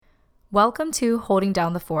Welcome to Holding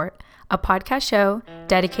Down the Fort, a podcast show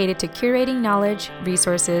dedicated to curating knowledge,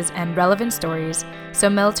 resources, and relevant stories so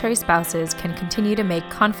military spouses can continue to make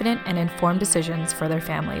confident and informed decisions for their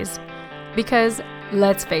families. Because,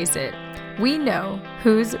 let's face it, we know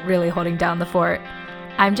who's really holding down the fort.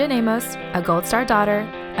 I'm Jen Amos, a Gold Star daughter,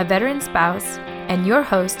 a veteran spouse, and your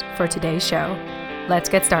host for today's show. Let's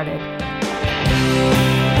get started.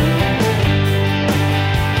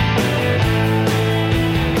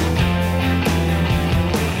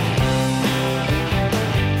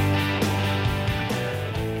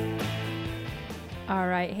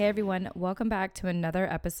 Hey everyone, welcome back to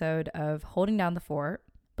another episode of Holding Down the Fort.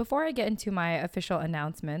 Before I get into my official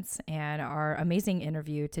announcements and our amazing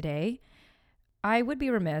interview today, I would be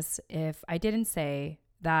remiss if I didn't say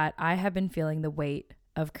that I have been feeling the weight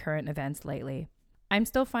of current events lately. I'm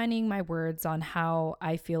still finding my words on how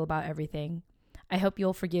I feel about everything. I hope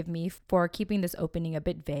you'll forgive me for keeping this opening a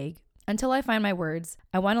bit vague. Until I find my words,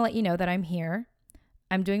 I want to let you know that I'm here.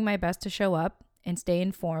 I'm doing my best to show up and stay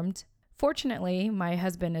informed. Fortunately, my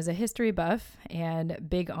husband is a history buff and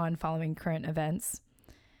big on following current events,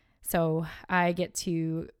 so I get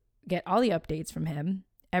to get all the updates from him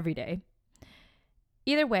every day.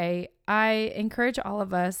 Either way, I encourage all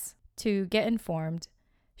of us to get informed,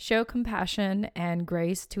 show compassion and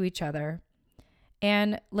grace to each other,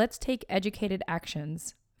 and let's take educated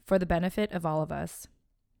actions for the benefit of all of us.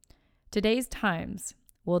 Today's times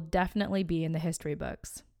will definitely be in the history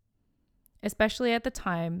books, especially at the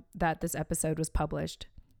time that this episode was published,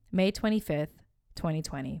 May 25th,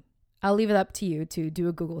 2020. I'll leave it up to you to do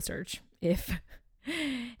a Google search if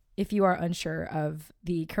you are unsure of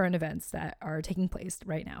the current events that are taking place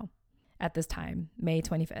right now at this time, May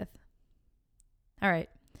 25th. All right.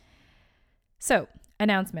 So,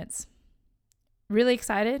 announcements. Really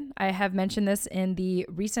excited. I have mentioned this in the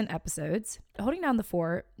recent episodes. Holding Down the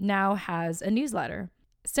Fort now has a newsletter.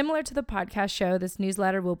 Similar to the podcast show, this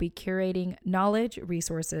newsletter will be curating knowledge,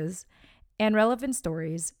 resources, and relevant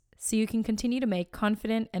stories so you can continue to make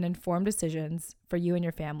confident and informed decisions for you and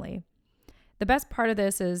your family. The best part of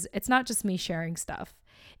this is it's not just me sharing stuff.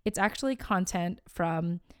 It's actually content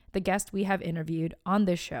from the guests we have interviewed on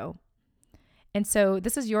this show. And so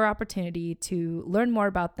this is your opportunity to learn more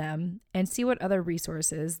about them and see what other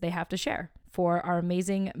resources they have to share for our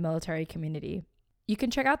amazing military community. You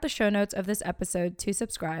can check out the show notes of this episode to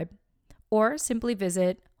subscribe, or simply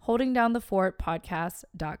visit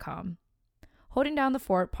holdingdownthefortpodcast.com. Holding Down the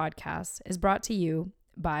Fort podcast is brought to you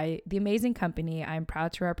by the amazing company I'm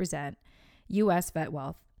proud to represent, US Vet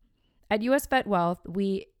Wealth. At US Vet Wealth,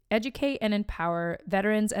 we educate and empower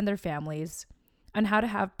veterans and their families on how to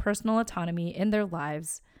have personal autonomy in their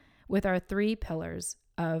lives with our 3 pillars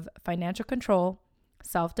of financial control,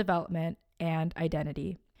 self-development, and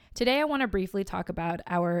identity. Today, I want to briefly talk about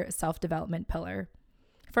our self-development pillar.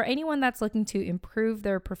 For anyone that's looking to improve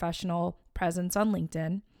their professional presence on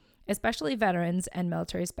LinkedIn, especially veterans and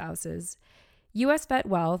military spouses, US Vet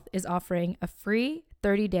Wealth is offering a free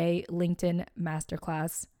 30-day LinkedIn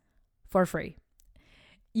masterclass for free.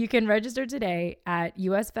 You can register today at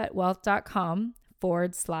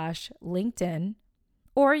usvetwealth.com/LinkedIn,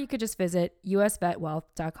 or you could just visit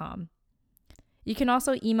usvetwealth.com. You can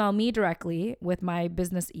also email me directly with my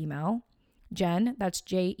business email, Jen, that's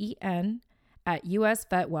Jen, at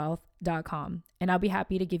usvetwealth.com, and I'll be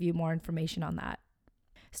happy to give you more information on that.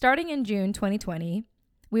 Starting in June 2020,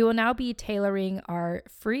 we will now be tailoring our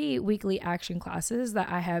free weekly action classes that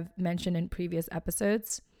I have mentioned in previous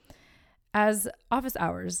episodes as office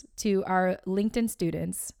hours to our LinkedIn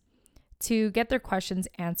students to get their questions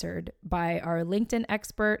answered by our LinkedIn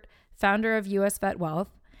expert, founder of US Vet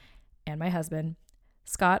Wealth, and my husband,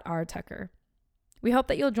 Scott R. Tucker. We hope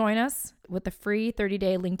that you'll join us with the free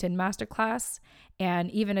 30-day LinkedIn masterclass and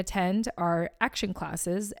even attend our action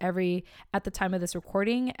classes at the time of this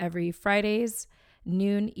recording, every Fridays,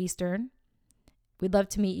 noon Eastern. We'd love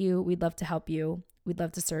to meet you. We'd love to help you. We'd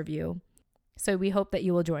love to serve you. So we hope that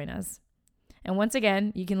you will join us. And once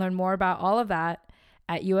again, you can learn more about all of that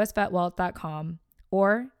at usvetwealth.com,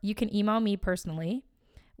 or you can email me personally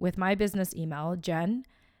with my business email, Jen,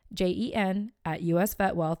 at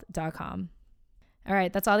usvetwealth.com. All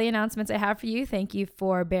right, that's all the announcements I have for you. Thank you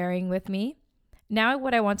for bearing with me. Now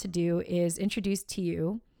what I want to do is introduce to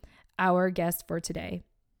you our guest for today.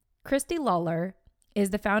 Christy Lawler is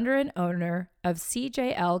the founder and owner of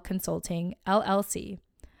CJL Consulting, LLC,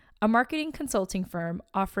 a marketing consulting firm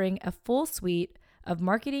offering a full suite of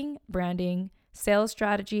marketing, branding, sales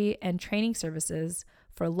strategy, and training services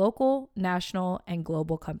for local, national, and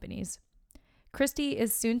global companies. Christy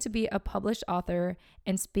is soon to be a published author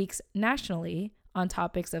and speaks nationally on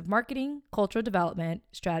topics of marketing, cultural development,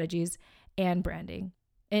 strategies, and branding.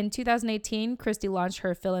 In 2018, Christy launched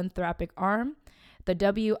her philanthropic arm, the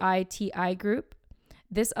WITI Group.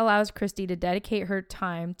 This allows Christy to dedicate her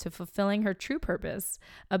time to fulfilling her true purpose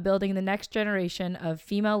of building the next generation of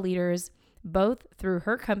female leaders, both through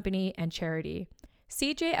her company and charity.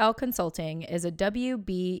 CJL Consulting is a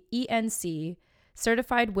WBENC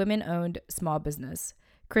certified women-owned small business.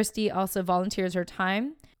 Christy also volunteers her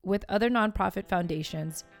time with other nonprofit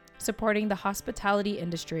foundations supporting the hospitality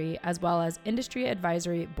industry, as well as industry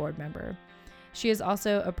advisory board member. She is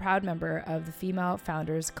also a proud member of the Female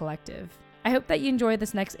Founders Collective. I hope that you enjoy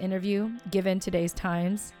this next interview given today's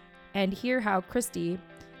times and hear how Christy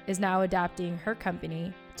is now adapting her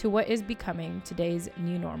company to what is becoming today's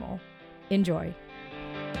new normal. Enjoy.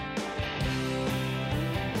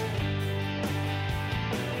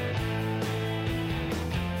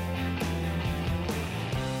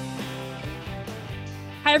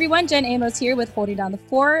 Hi, everyone. Jen Amos here with Holding Down the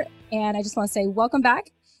Fort. And I just want to say welcome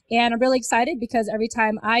back. And I'm really excited because every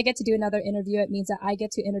time I get to do another interview, it means that I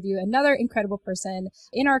get to interview another incredible person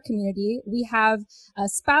in our community. We have a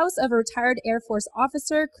spouse of a retired Air Force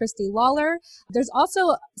officer, Christy Lawler. There's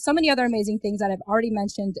also so many other amazing things that I've already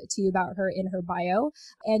mentioned to you about her in her bio.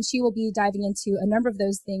 And she will be diving into a number of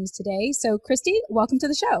those things today. So Christy, welcome to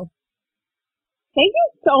the show. Thank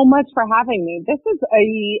you so much for having me. This is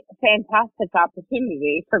a fantastic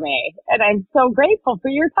opportunity for me, and I'm so grateful for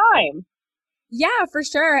your time. Yeah, for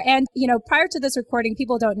sure. And, prior to this recording,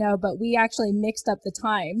 people don't know, but we actually mixed up the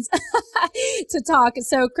times to talk.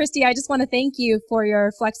 So, Christy, I just want to thank you for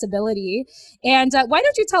your flexibility. And why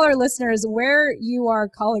don't you tell our listeners where you are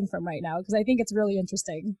calling from right now? Because I think it's really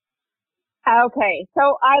interesting. Okay,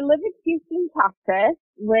 so I live in Houston, Texas,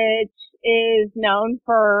 which is known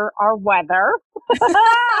for our weather.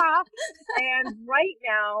 And right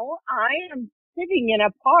now, I am sitting in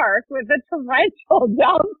a park with a torrential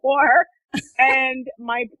downpour. And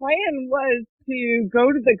my plan was to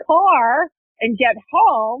go to the car and get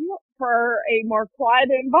home for a more quiet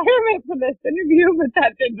environment for this interview, but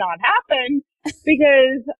that did not happen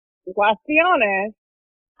because, let's be honest,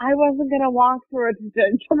 I wasn't going to walk through a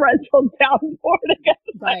torrential downpour to get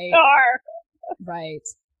to my car. Right.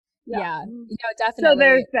 Yeah. Definitely. So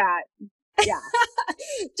there's that. Yeah.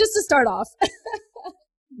 Just to start off.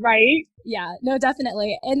 Right? Yeah, no,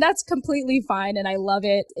 definitely. And that's completely fine. And I love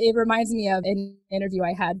it. It reminds me of an interview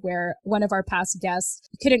I had where one of our past guests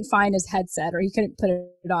couldn't find his headset or he couldn't put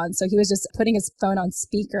it on. So he was just putting his phone on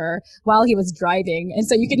speaker while he was driving. And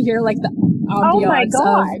so you can hear like the ambiance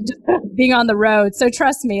of just being on the road. So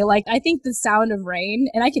trust me, I think the sound of rain,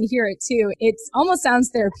 and I can hear it too, it almost sounds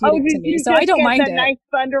therapeutic to me. So I don't mind it. Nice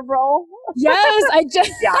thunder roll? Yes, I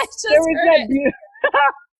just there was that.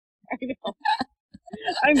 I know.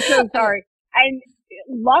 I'm so sorry. And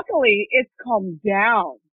luckily it's calmed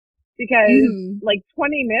down because 20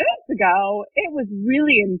 minutes ago, it was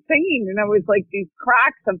really insane. And it was like these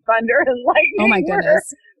cracks of thunder and lightning. Oh my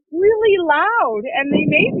goodness. Really loud and they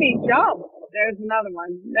made me jump. There's another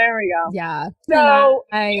one. There we go. Yeah. So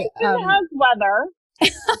Houston has weather.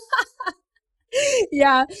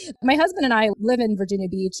 Yeah. My husband and I live in Virginia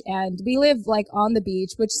Beach and we live on the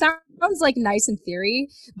beach, which sounds nice in theory,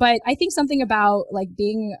 but I think something about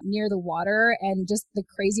being near the water and just the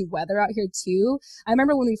crazy weather out here too. I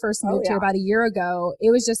remember when we first moved here about a year ago, it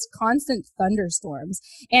was just constant thunderstorms.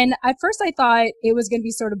 And at first I thought it was going to be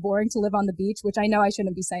sort of boring to live on the beach, which I know I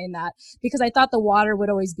shouldn't be saying that because I thought the water would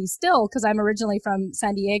always be still because I'm originally from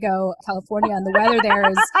San Diego, California, and the weather there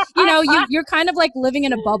is, you're kind of living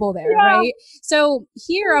in a bubble there, right? So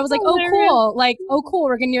here I was like, oh, cool.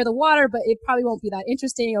 We're getting near the water, but it probably won't be that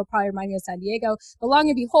interesting. It'll probably remind me of San Diego. But long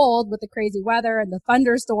and behold, with the crazy weather and the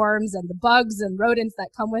thunderstorms and the bugs and rodents that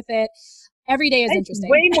come with it, every day is interesting.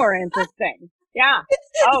 Way more interesting. Yeah.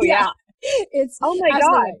 Oh, yeah. It's oh my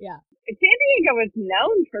God. Yeah. San Diego is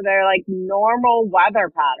known for their normal weather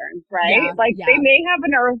patterns, right? Yeah, they may have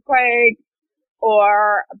an earthquake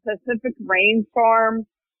or a Pacific rainstorm,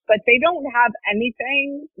 but they don't have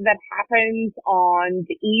anything that happens on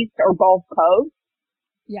the East or Gulf Coast.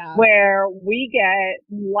 Yeah. Where we get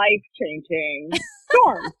life-changing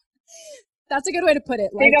storms. That's a good way to put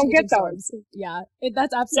it. They don't get those. Storms. Yeah,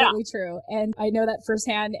 that's absolutely true. And I know that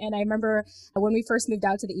firsthand. And I remember when we first moved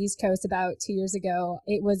out to the East Coast about 2 years ago,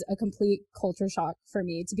 it was a complete culture shock for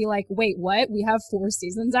me to be like, wait, what? We have 4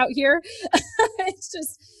 seasons out here?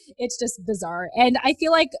 It's just bizarre. And I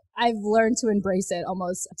feel like I've learned to embrace it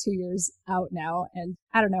almost 2 years out now. And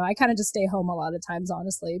I don't know, I kind of just stay home a lot of times,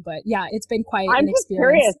 honestly. But yeah, it's been quite an experience. I'm just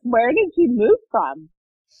curious, where did you move from?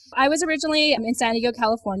 I was originally in San Diego,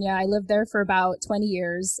 California. I lived there for about 20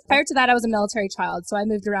 years. Prior to that, I was a military child. So I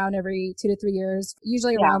moved around every 2 to 3 years,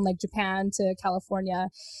 usually around like Japan to California.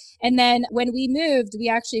 And then when we moved, we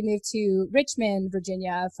actually moved to Richmond,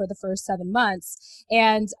 Virginia for the first 7 months.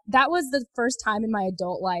 And that was the first time in my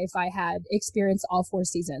adult life I had experienced all 4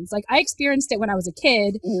 seasons. Like I experienced it when I was a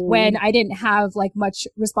kid, when I didn't have like much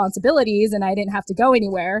responsibilities and I didn't have to go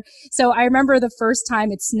anywhere. So I remember the first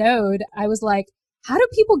time it snowed, I was like, how do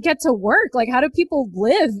people get to work? Like, how do people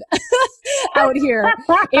live out here?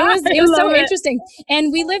 It was so interesting.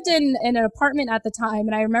 And we lived in an apartment at the time.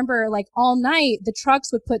 And I remember like all night, the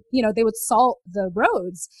trucks would put, they would salt the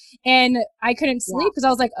roads and I couldn't sleep because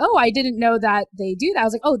I was like, oh, I didn't know that they do that. I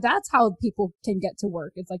was like, oh, that's how people can get to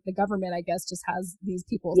work. It's like the government, I guess, just has these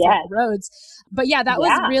people salt the roads. But yeah, that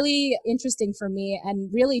was really interesting for me,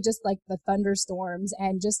 and really just like the thunderstorms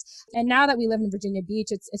and now that we live in Virginia Beach,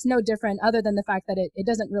 it's no different other than the fact that it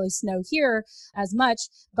doesn't really snow here as much,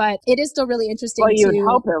 but it is still really interesting. Well, you'd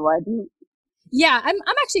hope it wouldn't. Yeah, I'm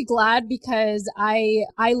actually glad because I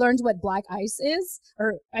learned what black ice is,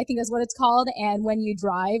 or I think that's what it's called. And when you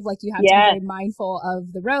drive, like you have to be very mindful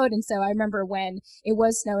of the road. And so I remember when it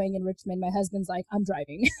was snowing in Richmond, my husband's like, I'm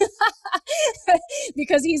driving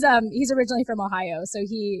because he's originally from Ohio. So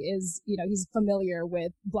he is, he's familiar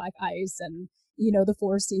with black ice and, the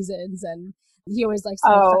 4 seasons. And he always likes to.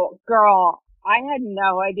 Oh, girl. I had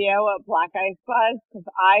no idea what black ice was because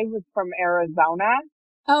I was from Arizona.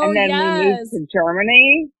 Oh, and then we moved to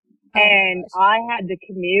Germany, and I had to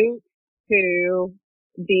commute to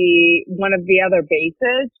one of the other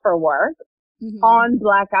bases for work on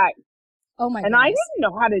black ice. Oh my! And I didn't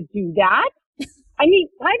know how to do that. I mean,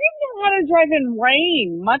 I didn't know how to drive in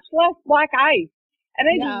rain, much less black ice. And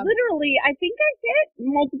I literally, I think I hit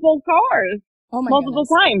multiple cars, multiple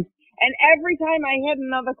times. And every time I hit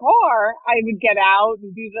another car, I would get out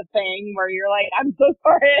and do the thing where you're like, I'm so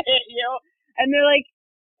sorry I hit you. And they're like,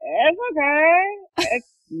 it's okay. It's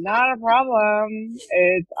not a problem.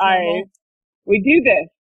 It's ice. We do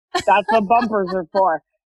this. That's what bumpers are for.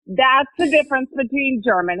 That's the difference between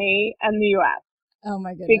Germany and the U.S. Oh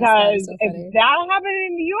my goodness. Because so if that happened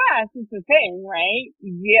in the U.S., it's a thing, right?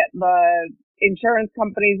 You get the insurance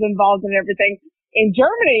companies involved and everything. In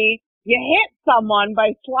Germany, you hit someone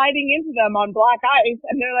by sliding into them on black ice,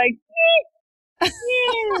 and they're like,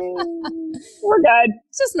 we're good.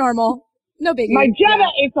 It's just normal. No biggie. My Jetta,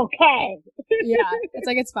 it's okay. Yeah, it's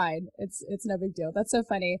like, it's fine. It's no big deal. That's so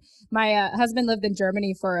funny. My husband lived in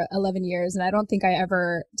Germany for 11 years, and I don't think I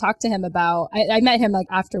ever talked to him about, I met him like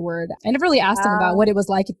afterward. I never really asked him about what it was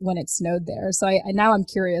like when it snowed there. So now I'm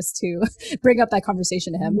curious to bring up that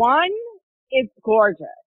conversation to him. One, it's gorgeous.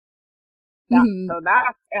 So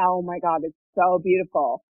that's, oh my God, it's so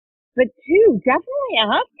beautiful. But 2, definitely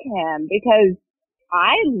ask him because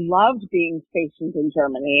I loved being stationed in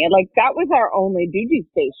Germany. Like that was our only duty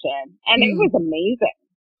station and it was amazing.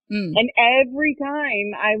 And every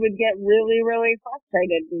time I would get really, really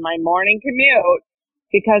frustrated in my morning commute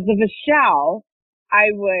because of a shell,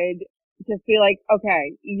 I would just be like,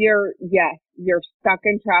 okay, you're stuck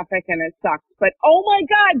in traffic and it sucks. But oh my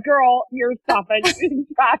God, girl, you're stuck in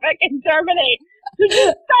traffic in Germany. So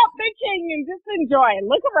just stop bitching and just enjoy.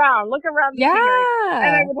 Look around the scenery.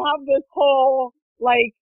 And I would have this whole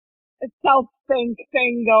like self-think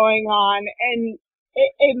thing going on. And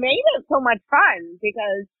it made it so much fun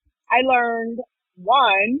because I learned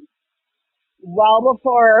well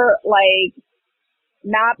before like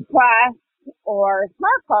MapQuest or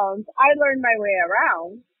smartphones, I learned my way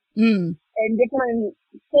around in different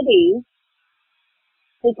cities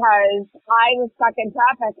because I was stuck in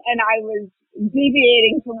traffic and I was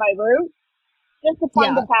deviating from my route just to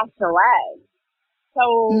find a faster way. So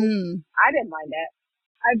I didn't mind it.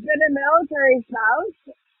 I've been a military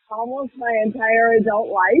spouse almost my entire adult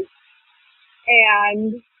life.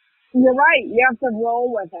 And you're right, you have to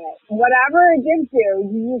roll with it. Whatever it gives you,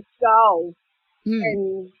 you just go.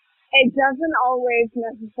 And it doesn't always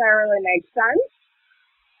necessarily make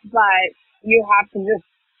sense, but you have to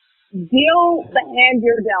just deal the hand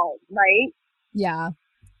you're dealt, right? Yeah,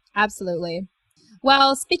 absolutely.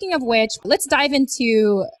 Well, speaking of which, let's dive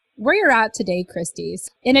into where you're at today, Christy.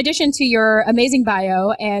 In addition to your amazing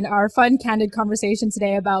bio and our fun, candid conversation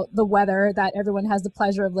today about the weather that everyone has the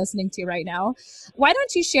pleasure of listening to right now, why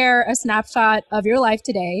don't you share a snapshot of your life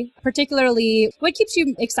today, particularly what keeps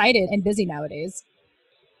you excited and busy nowadays?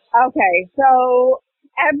 Okay, so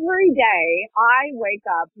every day I wake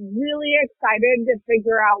up really excited to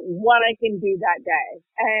figure out what I can do that day.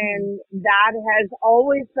 And that has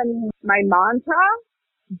always been my mantra,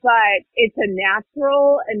 but it's a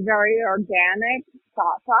natural and very organic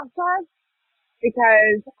thought process.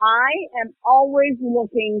 because I am always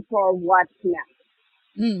looking for what's next.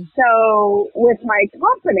 Mm. So with my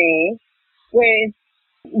company, with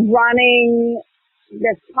running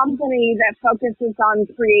this company that focuses on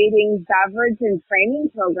creating beverage and training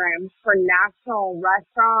programs for national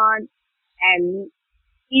restaurant and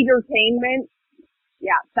entertainment.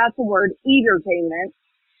 Yeah, that's the word, entertainment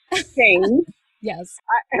chains. Yes.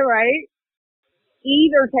 Right?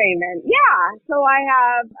 Entertainment. Yeah. So I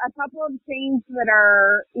have a couple of chains that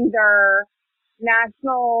are either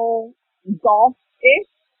national golf-ish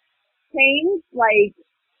chains, like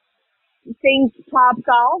think Top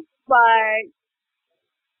Golf, but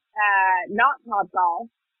not Top Golf.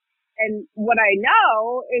 And what I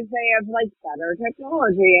know is they have like better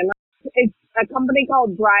technology, and it's a company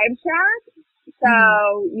called Drive Shack.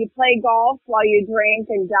 So you play golf while you drink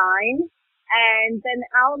and dine. And then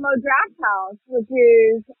Alamo Draft House, which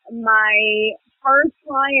is my first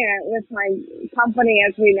client with my company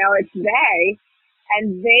as we know it today.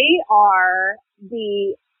 And they are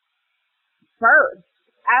the first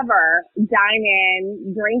ever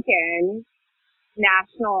dine-in, drink-in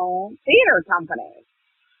national theater company.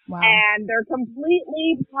 Wow. And they're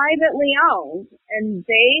completely privately owned, and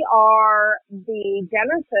they are the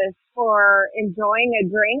genesis for enjoying a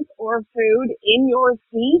drink or food in your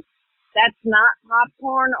seat that's not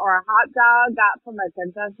popcorn or a hot dog got from a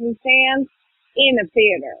concession stand in a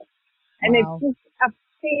theater. And Wow. it's just a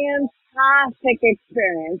fantastic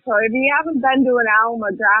experience. So if you haven't been to an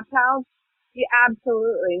Alamo Draft House, you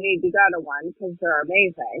absolutely need to go to one because they're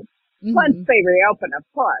amazing. Once they reopen, of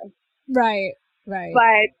course. Right, right.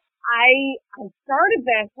 But I started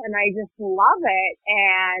this and I just love it,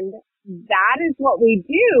 and that is what we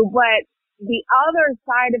do. But the other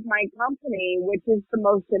side of my company, which is the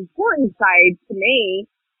most important side to me,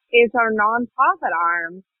 is our nonprofit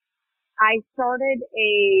arm. I started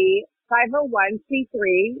a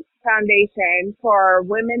 501c3 foundation for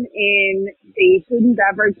women in the food and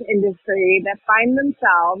beverage industry that find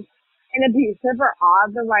themselves in abusive or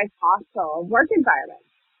otherwise hostile work environments.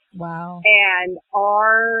 Wow. And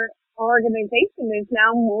our organization is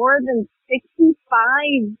now more than 65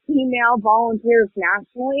 female volunteers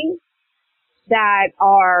nationally that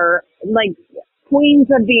are like queens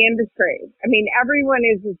of the industry. I mean, everyone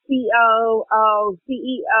is a COO,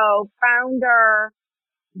 CEO, founder,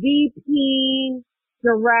 VP,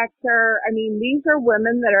 director. I mean, these are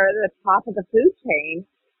women that are at the top of the food chain.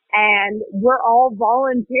 And we're all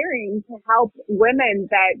volunteering to help women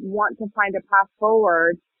that want to find a path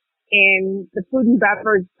forward in the food and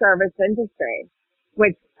beverage service industry,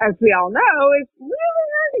 which, as we all know, is really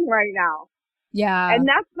hurting right now. Yeah. And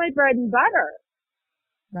that's my bread and butter.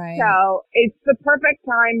 Right. So it's the perfect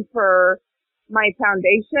time for my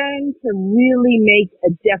foundation to really make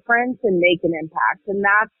a difference and make an impact. And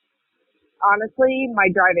that's honestly my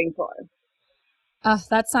driving force.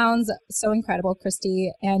 That sounds so incredible,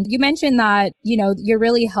 Christy. And you mentioned that, you know, you're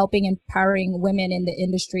really helping empowering women in the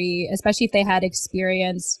industry, especially if they had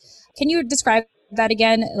experience. Can you describe that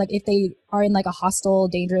again? Like if they are in like a hostile,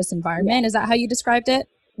 dangerous environment, Is that how you described it?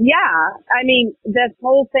 Yeah. I mean, this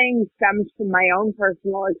whole thing stems from my own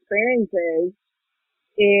personal experiences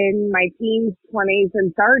in my teens, 20s,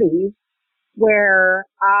 and 30s, where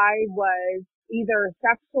I was either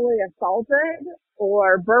sexually assaulted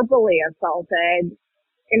or verbally assaulted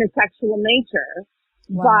in a sexual nature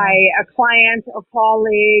by a client, a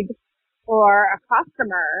colleague, or a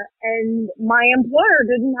customer, and my employer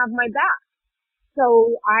didn't have my back.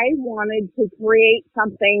 So I wanted to create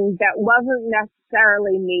something that wasn't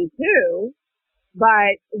necessarily Me Too,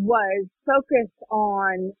 but was focused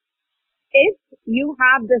on if you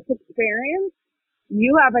have this experience,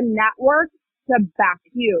 you have a network to back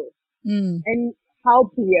you and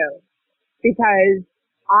help you, because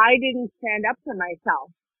I didn't stand up for myself.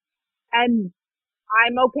 And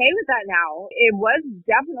I'm okay with that now. It was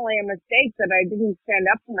definitely a mistake that I didn't stand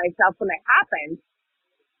up for myself when it happened.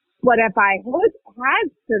 But if I had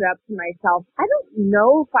stood up for myself, I don't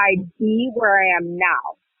know if I'd be where I am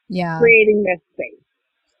now. Yeah. Creating this space.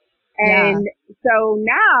 And so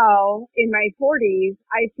now in my 40s,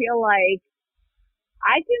 I feel like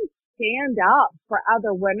I can stand up for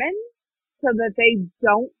other women so that they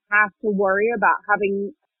don't have to worry about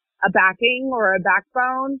having a backing or a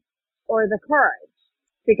backbone or the courage,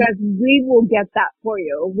 because we will get that for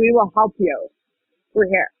you. We will help you. We're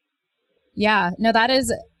here. Yeah, no, that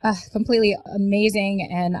is completely amazing.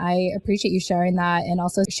 And I appreciate you sharing that, and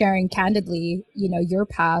also sharing candidly, you know, your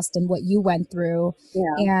past and what you went through.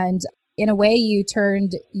 Yeah. And in a way, you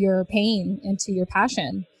turned your pain into your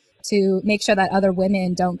passion to make sure that other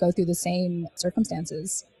women don't go through the same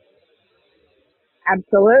circumstances.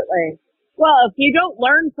 Absolutely. Well, if you don't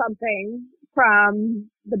learn something from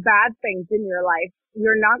the bad things in your life,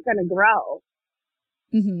 you're not going to grow.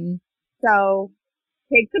 Mm-hmm. So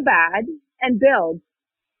take the bad and build.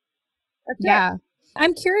 That's Yeah. it.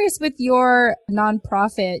 I'm curious with your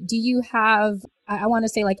nonprofit, do you have, I want to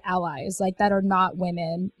say like allies, like that are not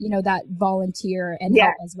women, you know, that volunteer and Yes.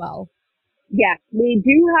 help as well? Yes, we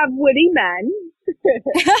do have witty men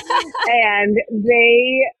and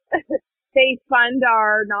they fund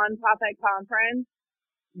our nonprofit conference.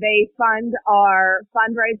 They fund our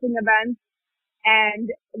fundraising events, and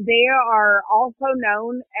they are also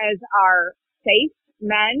known as our safe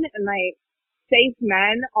men. And my safe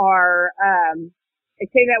men are, I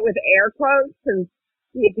say that with air quotes since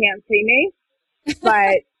you can't see me,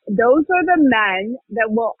 but those are the men that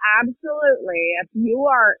will absolutely, if you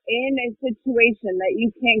are in a situation that you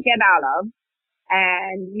can't get out of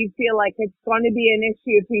and you feel like it's going to be an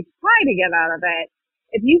issue if you try to get out of it,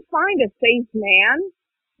 if you find a safe man,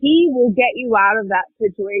 he will get you out of that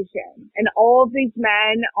situation. And all of these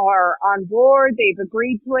men are on board. They've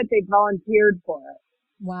agreed to it. They've volunteered for it.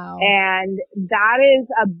 Wow. And that is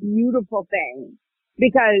a beautiful thing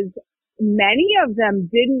because many of them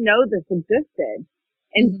didn't know this existed.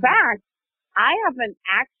 In fact, I haven't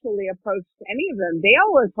actually approached any of them. They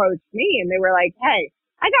all approached me and they were like, hey,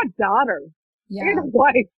 I got daughters. Yeah. I got a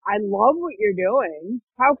wife. I love what you're doing.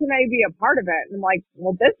 How can I be a part of it? And I'm like,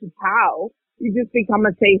 well, this is how you just become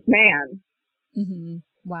a safe man. Mm-hmm.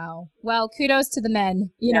 Wow. Well, kudos to the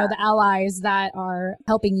men, you know, the allies that are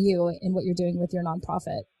helping you in what you're doing with your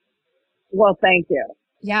nonprofit. Well, thank you.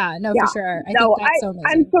 Yeah, no, for sure. I think that's so amazing.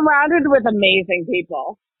 I'm surrounded with amazing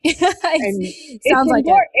people. And sounds like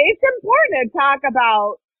it. It's important to talk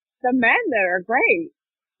about the men that are great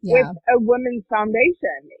with a women's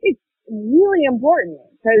foundation. It's really important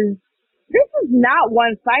because this is not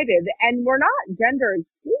one-sided and we're not gender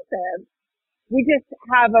exclusive. We just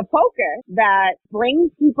have a focus that brings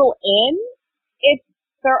people in if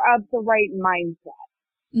they're of the right mindset.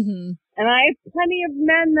 Mm-hmm. And I have plenty of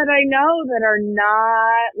men that I know that are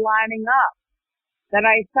not lining up that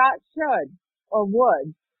I thought should or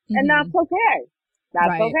would. And that's okay.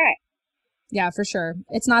 That's okay. Yeah, for sure.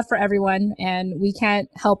 It's not for everyone and we can't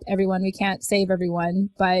help everyone. We can't save everyone,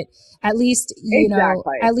 but at least, you know,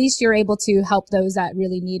 at least you're able to help those that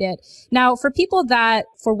really need it. Now, for people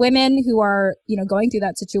for women who are, you know, going through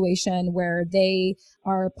that situation where they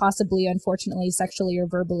are possibly, unfortunately, sexually or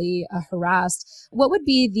verbally harassed, what would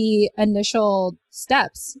be the initial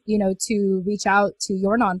steps, you know, to reach out to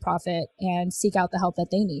your nonprofit and seek out the help that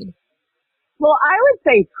they need? Well, I would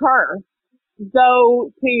say first,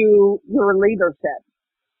 go to your leadership.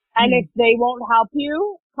 And if they won't help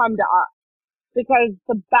you, come to us. Because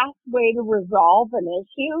the best way to resolve an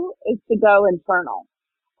issue is to go internal.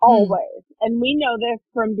 Always. And we know this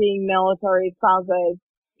from being military spouses.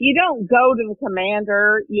 You don't go to the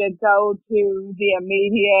commander, you go to the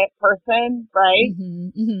immediate person, right?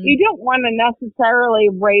 You don't want to necessarily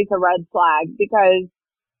raise a red flag because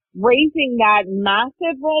raising that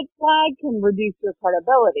massive red flag can reduce your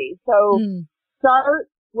credibility. So start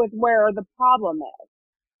with where the problem is.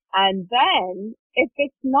 And then if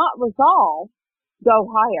it's not resolved,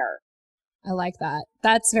 go higher. I like that.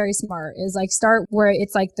 That's very smart, is like start where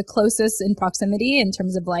it's like the closest in proximity in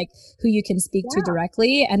terms of like who you can speak to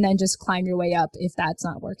directly and then just climb your way up if that's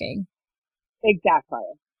not working. Exactly.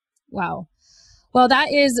 Wow. Well,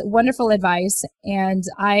 that is wonderful advice. And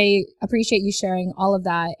I appreciate you sharing all of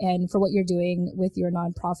that and for what you're doing with your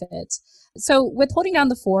nonprofit. So with Holding Down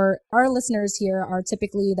the Fort, our listeners here are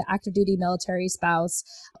typically the active duty military spouse,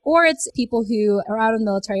 or it's people who are out of the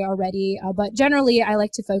military already. But generally, I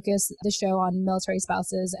like to focus the show on military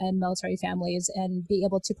spouses and military families and be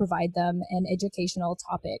able to provide them an educational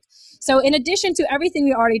topic. So in addition to everything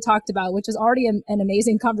we already talked about, which is already an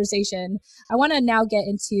amazing conversation, I want to now get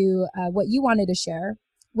into what you wanted to share,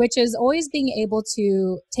 which is always being able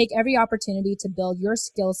to take every opportunity to build your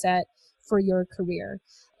skill set for your career.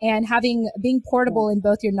 And being portable in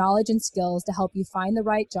both your knowledge and skills to help you find the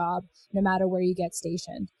right job, no matter where you get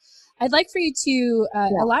stationed. I'd like for you to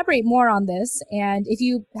elaborate more on this, and if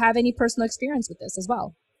you have any personal experience with this as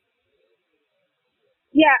well.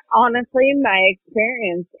 Yeah, honestly, my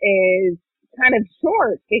experience is kind of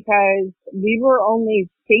short because we were only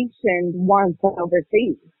stationed once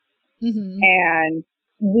overseas. And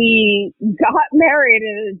we got married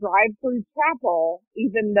in a drive-through chapel,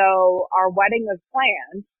 even though our wedding was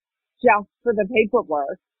planned just for the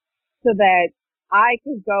paperwork so that I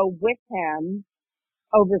could go with him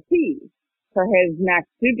overseas for his next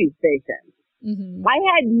duty station. I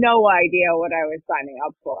had no idea what I was signing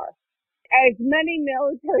up for. As many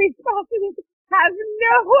military spouses have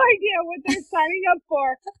no idea what they're signing up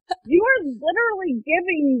for. You are literally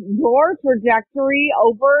giving your trajectory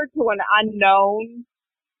over to an unknown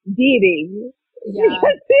deity. Yeah.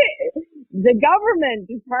 The government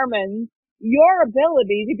determines your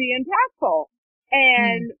ability to be impactful.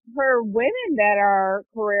 And for women that are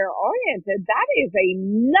career oriented, that is a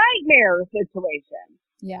nightmare situation.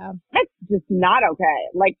 Yeah. That's just not okay.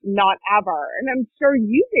 Like, not ever. And I'm sure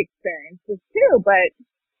you've experienced this too, but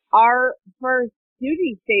our first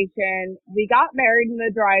duty station, we got married in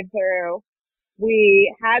the drive-thru.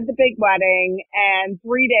 We had the big wedding, and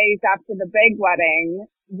 3 days after the big wedding,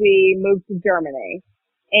 we moved to Germany.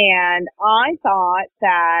 And I thought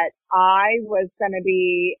that I was going to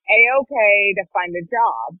be A-okay to find a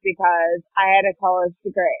job because I had a college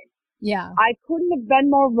degree. Yeah. I couldn't have been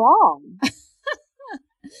more wrong.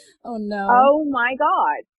 Oh, no. Oh, my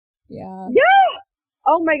God. Yeah. Yeah.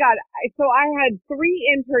 Oh, my God. So I had 3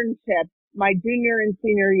 internships my junior and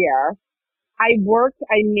senior year. I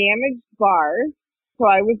managed bars, so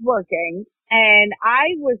I was working, and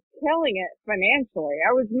I was killing it financially.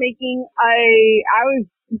 I was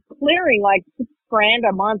clearing like $6,000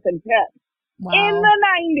 a month in tips. Wow. In the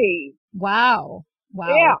 90s. Wow.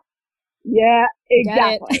 Yeah. Yeah,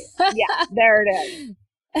 exactly. Yeah, there it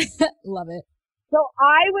is. Love it. So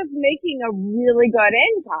I was making a really good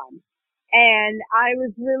income, and I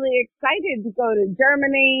was really excited to go to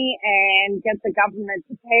Germany and get the government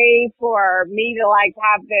to pay for me to like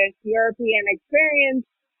have this European experience.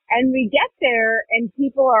 And we get there and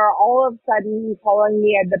people are all of a sudden calling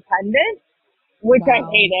me a dependent, which I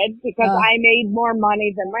hated because I made more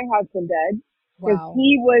money than my husband did because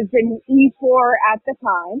he was in E4 at the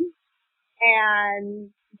time.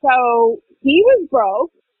 And so he was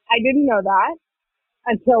broke. I didn't know that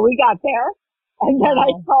until we got there. And then I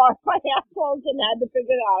saw our financials and had to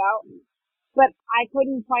figure that out. But I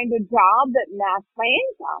couldn't find a job that matched my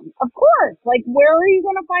income. Of course. Like, where are you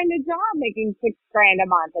going to find a job making $6,000 a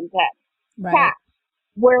month in tips? Right. Cash.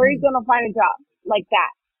 Where are you going to find a job like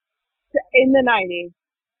that in the 90s?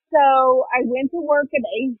 So I went to work at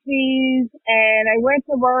AC's and I went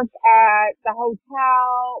to work at the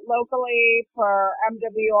hotel locally for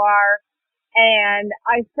MWR. And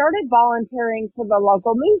I started volunteering for the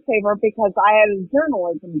local newspaper because I had a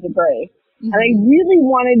journalism degree. And I really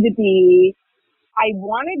wanted to be a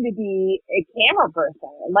camera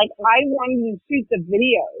person. Like, I wanted to shoot the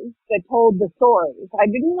videos that told the stories. I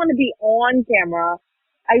didn't want to be on camera.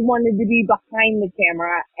 I wanted to be behind the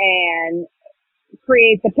camera and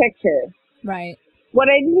create the pictures. Right. What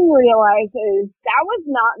I didn't realize is that was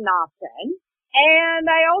not an option. And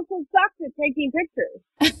I also sucked at taking pictures.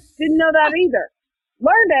 Didn't know that either.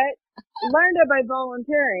 Learned it by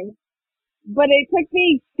volunteering. But it took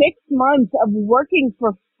me 6 months of working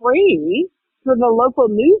for free for the local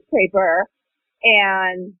newspaper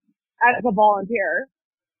and as a volunteer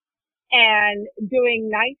and doing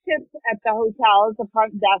night shifts at the hotel as a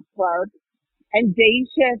front desk clerk and day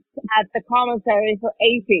shifts at the commissary for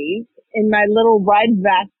AC's in my little red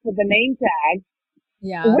vest with a name tag.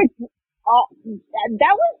 Yeah. Which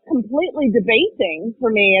that was completely debasing for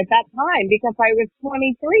me at that time because I was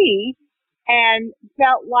 23 and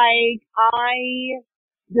felt like I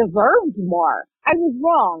deserved more. I was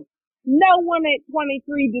wrong. No one at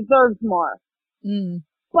 23 deserves more.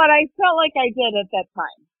 But I felt like I did at that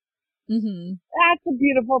time. That's a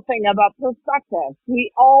beautiful thing about perspective.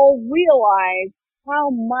 We all realize how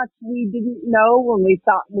much we didn't know when we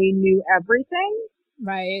thought we knew everything.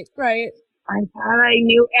 Right, right. I thought I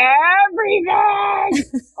knew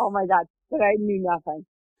everything. Oh my God, but I knew nothing.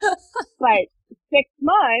 But 6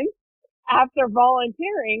 months after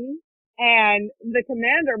volunteering and the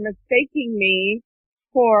commander mistaking me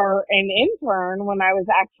for an intern when I was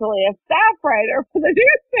actually a staff writer for the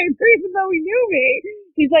newspaper, even though he knew me,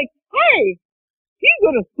 he's like, "Hey, do you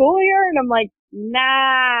go to school here?" And I'm like,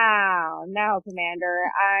 No, Commander.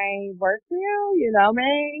 I work for you. You know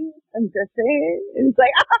me. I'm just saying. And he's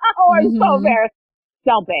like, "Oh, I'm so embarrassed."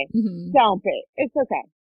 Don't be. Don't be. It's okay.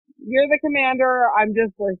 You're the commander. I'm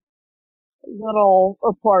just this little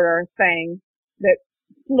reporter thing that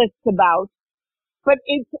flits about. But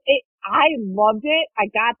I loved it. I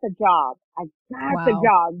got the job. I got the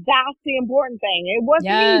job. That's the important thing. It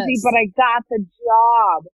wasn't easy, but I got the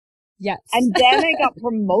job. Yes. And then I got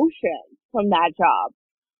promotion from that job.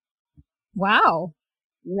 Wow.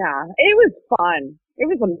 Yeah, it was fun. It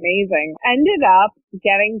was amazing. Ended up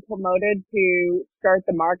getting promoted to start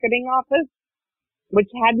the marketing office, which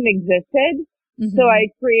hadn't existed. So I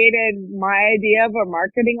created my idea of a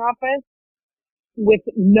marketing office with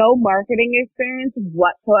no marketing experience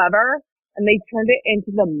whatsoever. and they turned it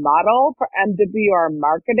into the model for MWR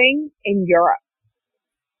marketing in Europe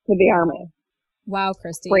for the Army. Wow,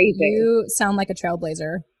 Christy. Crazy. You sound like a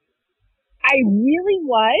trailblazer. I really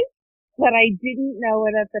was, but I didn't know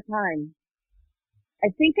it at the time. I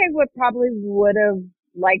think I would have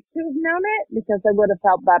liked to have known it because I would have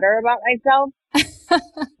felt better about myself.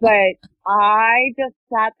 But I just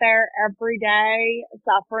sat there every day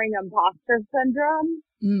suffering imposter syndrome.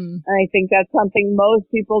 And I think that's something most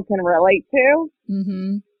people can relate to.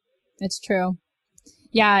 Mm-hmm. It's true.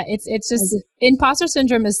 Yeah, it's just imposter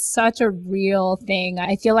syndrome is such a real thing.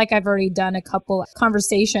 I feel like I've already done a couple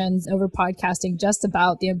conversations over podcasting just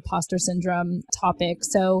about the imposter syndrome topic.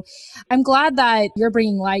 So I'm glad that you're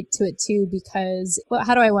bringing light to it too, because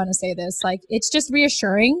how do I want to say this? Like, it's just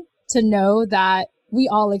reassuring to know that we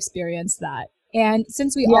all experience that. And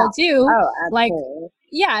since we all do,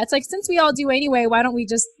 it's like, since we all do anyway, why don't we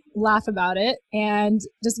just laugh about it and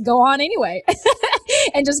just go on anyway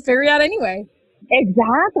and just figure it out anyway?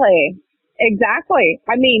 Exactly.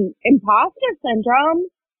 I mean, imposter syndrome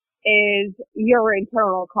is your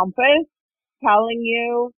internal compass telling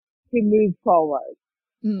you to move forward,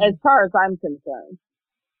 as far as I'm concerned,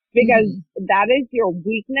 because that is your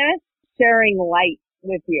weakness sharing light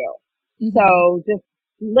with you. So just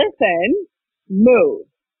listen, move,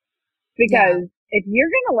 because if you're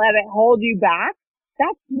going to let it hold you back,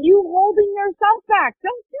 that's you holding yourself back.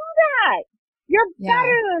 Don't do that. You're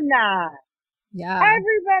better than that. Yeah.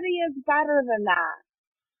 Everybody is better than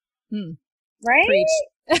that. Right?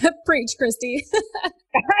 Preach. Preach, Christy.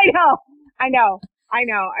 I know.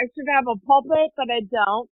 I should have a pulpit, but I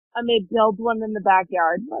don't. I may build one in the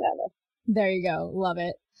backyard, whatever. There you go. Love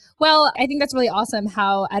it. Well, I think that's really awesome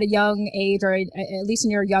how at a young age, or at least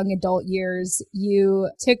in your young adult years, you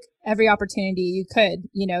took every opportunity you could,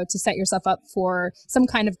 to set yourself up for some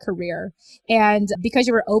kind of career. And because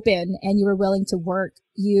you were open and you were willing to work,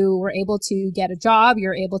 you were able to get a job,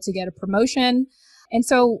 you're able to get a promotion. And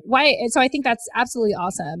so I think that's absolutely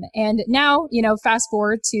awesome. And now, fast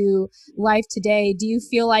forward to life today, do you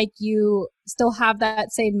feel like you still have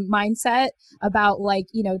that same mindset about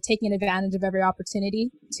taking advantage of every opportunity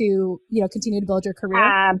to, continue to build your career?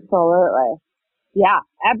 Absolutely. Yeah,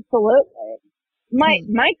 absolutely.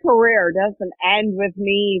 My career doesn't end with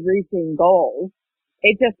me reaching goals.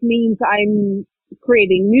 It just means I'm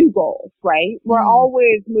creating new goals, right? We're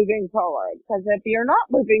always moving forward, because if you're not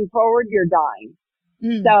moving forward, you're dying.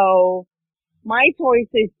 So my choice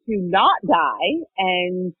is to not die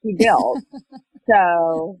and to build.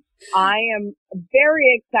 So I am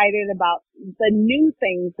very excited about the new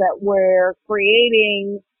things that we're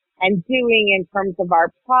creating and doing in terms of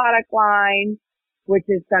our product line, which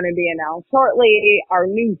is going to be announced shortly, our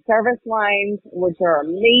new service lines, which are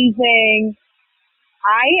amazing.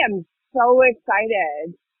 I am so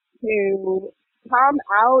excited to come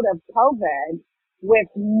out of COVID with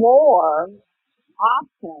more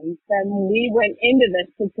options than we went into this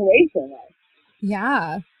situation with.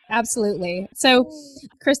 Yeah, absolutely. So,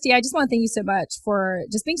 Christy, I just want to thank you so much for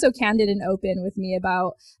just being so candid and open with me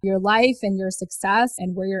about your life and your success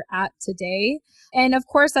and where you're at today. And of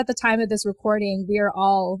course, at the time of this recording, we are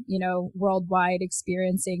all, worldwide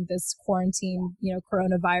experiencing this quarantine,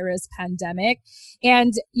 coronavirus pandemic.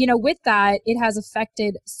 And, with that, it has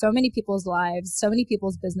affected so many people's lives, so many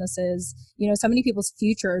people's businesses, so many people's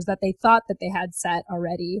futures that they thought that they had set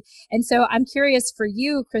already. And so I'm curious for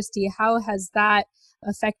you, Christy, how has that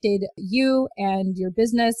affected you and your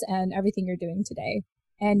business and everything you're doing today?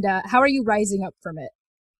 And how are you rising up from it?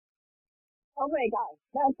 Oh my gosh,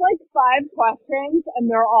 that's like 5 questions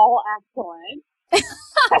and they're all excellent.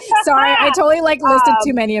 Sorry, I totally listed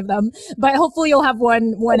too many of them, but hopefully you'll have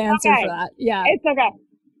one answer for that. Yeah, it's okay.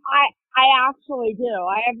 I actually do.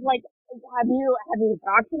 I have have you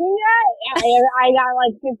talked to me yet? I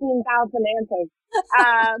got 15,000 answers.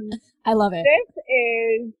 I love it. This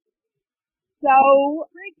is so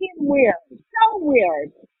freaking weird. So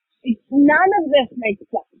weird. None of this makes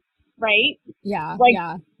sense, right? Yeah.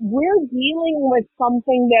 We're dealing with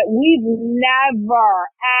something that we've never,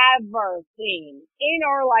 ever seen in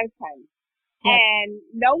our lifetime. Yep. And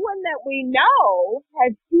no one that we know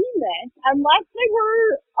has seen this unless they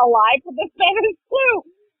were alive for the Spanish flu,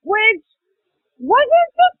 which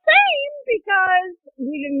wasn't the same because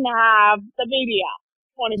we didn't have the media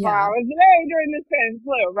 24 hours a day during the Spanish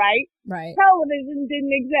flu, right? Right. Television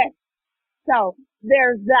didn't exist. So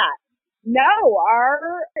there's that. No,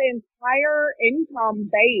 our entire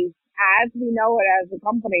income base, as we know it as a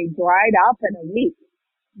company, dried up in a week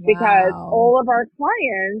because all of our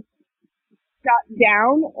clients shut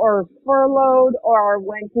down or furloughed or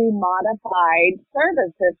went to modified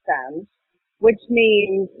service systems which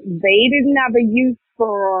means they didn't have a use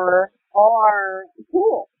for our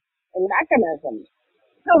tools and mechanisms.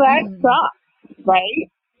 So that sucks, right?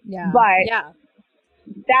 Yeah. But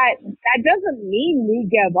that doesn't mean we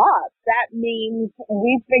give up. That means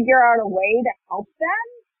we figure out a way to help them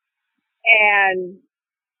and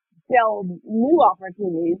build new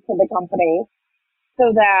opportunities for the company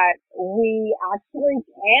so that we actually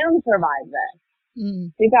can survive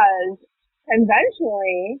this. Because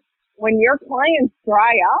conventionally, when your clients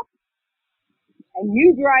dry up and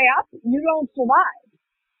you dry up, you don't survive.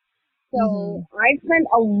 So I spent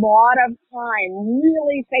a lot of time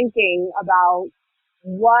really thinking about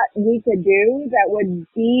what we could do that would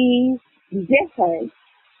be different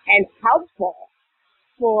and helpful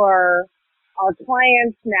for our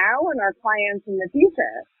clients now and our clients in the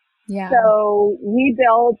future. Yeah. So we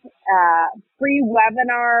built a free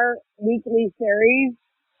webinar weekly series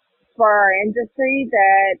for our industry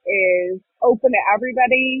that is open to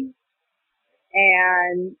everybody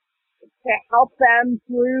and to help them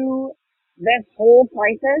through this whole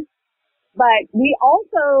crisis. But we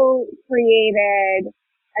also created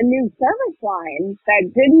a new service line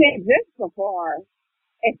that didn't exist before,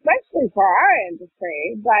 especially for our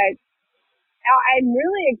industry. But I'm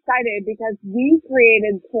really excited because we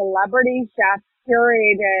created celebrity chef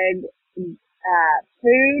curated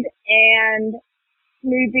food and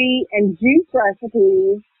smoothie and juice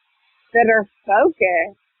recipes that are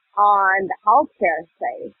focused on the healthcare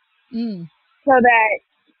space. So that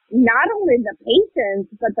not only the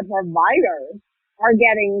patients, but the providers are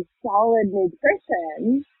getting solid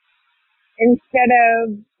nutrition instead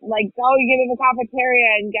of like going into the cafeteria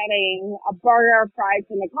and getting a burger, fries,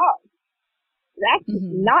 and a Coke. That's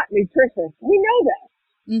not nutritious. We know this.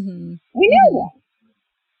 We know this.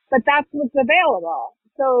 But that's what's available.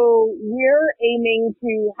 So we're aiming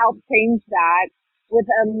to help change that with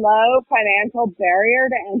a low financial barrier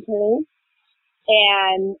to entry.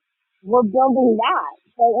 And we're building that.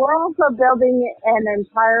 But we're also building an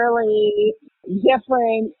entirely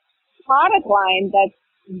different product line that's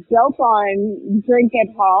built on drink at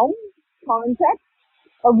home concept.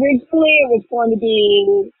 Originally, it was going to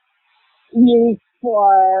be used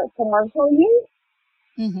for commercial use,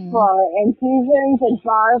 for infusions in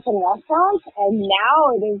bars and restaurants, and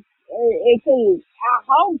now it's a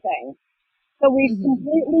at-home thing. So we've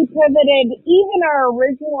completely pivoted. Even our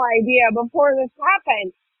original idea before this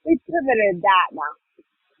happened, we pivoted that now.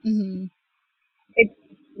 It's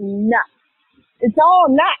nuts. It's all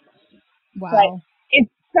nuts. Wow. But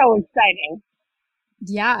it's so exciting.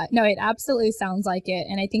 Yeah, no, it absolutely sounds like it.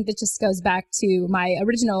 And I think that just goes back to my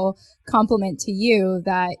original compliment to you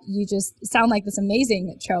that you just sound like this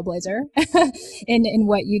amazing trailblazer in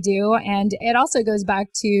what you do. And it also goes back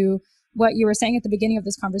to what you were saying at the beginning of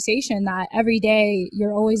this conversation, that every day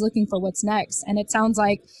you're always looking for what's next. And it sounds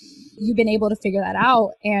like you've been able to figure that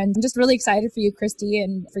out. And I'm just really excited for you, Christy,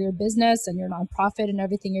 and for your business and your nonprofit and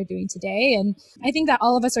everything you're doing today. And I think that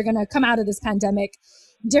all of us are going to come out of this pandemic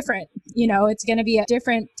different. You know, it's going to be a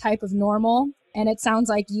different type of normal. And it sounds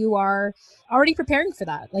like you are already preparing for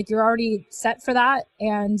that. Like you're already set for that.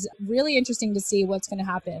 And really interesting to see what's going to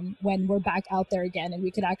happen when we're back out there again. And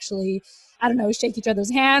we could actually, I don't know, shake each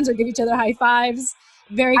other's hands or give each other high fives.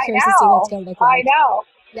 Very curious to see what's going to look like. I know.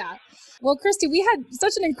 Yeah. Well, Christy, we had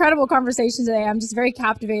such an incredible conversation today. I'm just very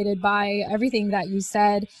captivated by everything that you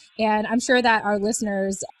said. And I'm sure that our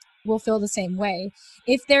listeners will feel the same way.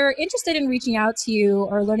 If they're interested in reaching out to you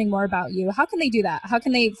or learning more about you, how can they do that? How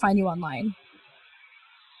can they find you online?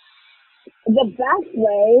 The best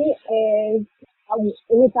way is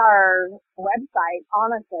with our website,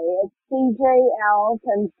 honestly. It's CJL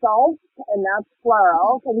Consult, and that's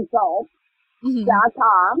plural,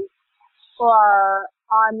 consult.com, or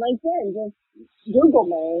on LinkedIn. Just Google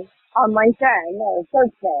me on LinkedIn or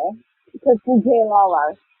search me, Christy J.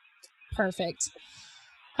 Lawler. Perfect.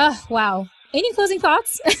 Wow. Any closing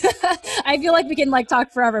thoughts? I feel like we can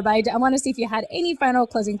talk forever, but I want to see if you had any final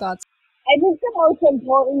closing thoughts. I think the most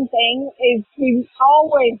important thing is to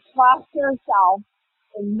always trust yourself,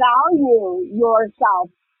 value yourself,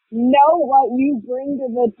 know what you bring to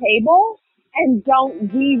the table, and don't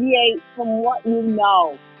deviate from what you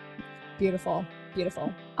know. Beautiful.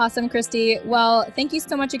 Beautiful. Awesome, Christy. Well, thank you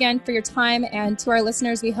so much again for your time. And to our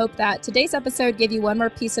listeners, we hope that today's episode gave you one more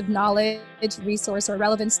piece of knowledge, resource, or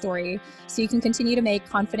relevant story so you can continue to make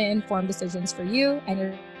confident, informed decisions for you and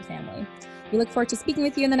your family. We look forward to speaking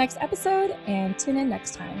with you in the next episode, and tune in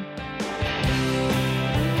next time.